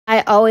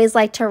I always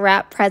like to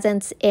wrap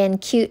presents in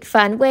cute,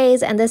 fun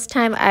ways, and this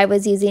time I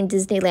was using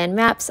Disneyland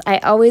maps. I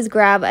always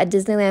grab a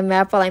Disneyland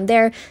map while I'm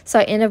there, so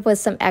I end up with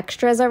some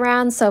extras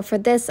around. So for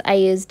this, I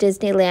used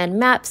Disneyland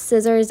maps,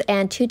 scissors,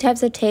 and 2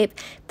 types of tape,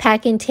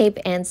 packing tape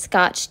and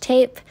Scotch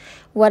tape.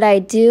 What I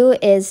do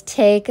is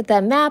take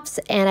the maps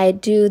and I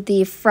do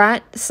the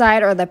front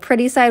side, or the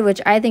pretty side, which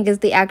I think is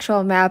the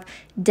actual map,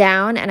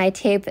 down, and I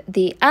tape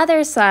the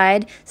other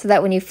side so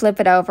that when you flip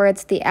it over,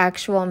 it's the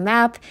actual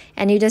map.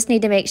 And you just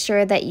need to make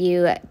sure that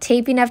you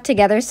tape enough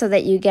together so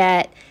that you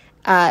get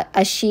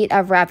a sheet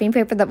of wrapping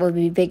paper that will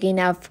be big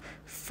enough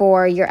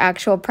for your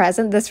actual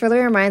present. This really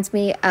reminds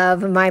me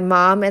of my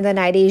mom in the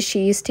 90s.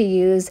 She used to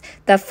use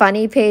the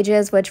funny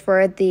pages, which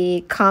were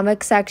the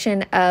comic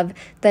section of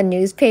the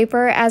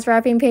newspaper, as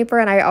wrapping paper,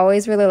 and I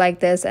always really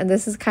like this. And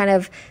this is kind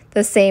of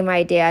the same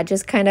idea,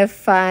 just kind of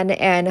fun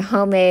and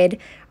homemade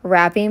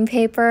wrapping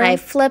paper. I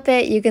flip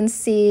it, you can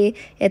see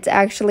it's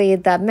actually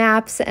the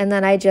maps, and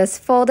then I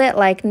just fold it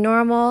like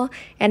normal,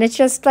 and it's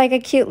just like a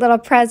cute little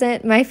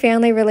present. My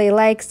family really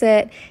likes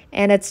it,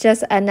 and it's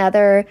just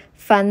another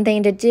fun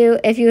thing to do.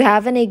 If you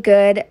have any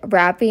good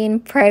wrapping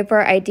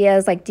paper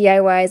ideas, like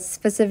DIYs,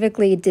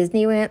 specifically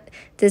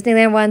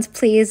Disneyland ones,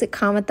 please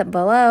comment them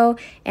below,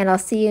 and I'll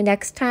see you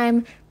next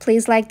time.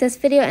 Please like this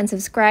video and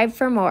subscribe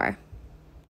for more.